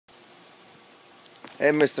Hey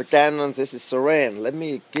Mr. Cannon, this is Soren. Let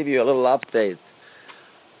me give you a little update.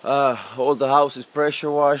 All the house is pressure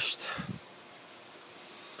washed.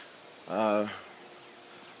 We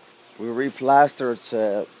replastered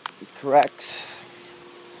the cracks.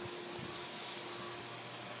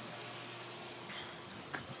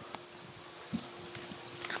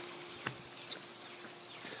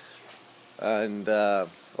 And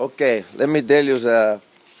okay, let me tell you that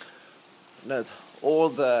all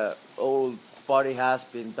the old body has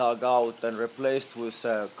been dug out and replaced with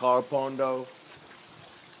car bondo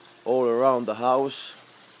all around the house.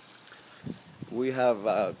 We have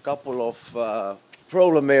a couple of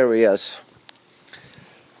problem areas.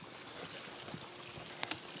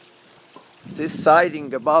 This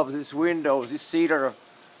siding above this window, this cedar,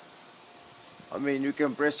 I mean, you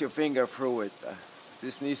can press your finger through it.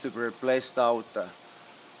 This needs to be replaced out.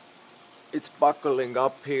 It's buckling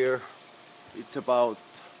up here. It's about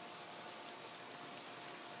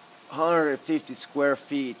 150 square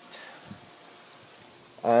feet.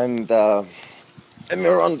 And let me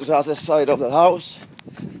run to the other side of the house.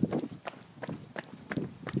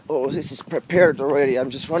 Oh, this is prepared already. I'm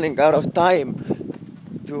just running out of time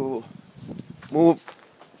to move.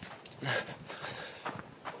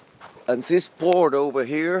 And this board over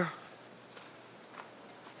here,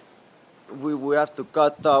 we have to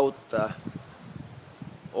cut out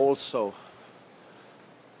also.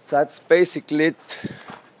 That's basically it.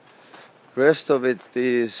 Rest of it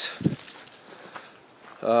is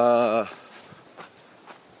I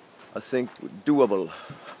think doable.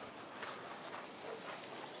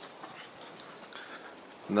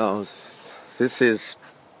 No, this is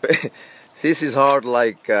this is hard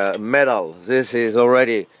like metal. This is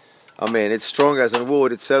already, I mean, it's strong as in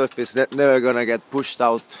wood itself. It's never gonna get pushed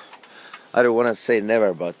out. I don't want to say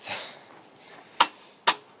never, but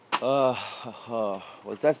well,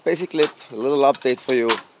 that's basically it. A little update for you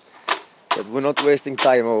that we're not wasting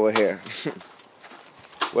time over here.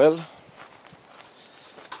 Well,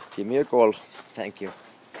 give me a call. Thank you.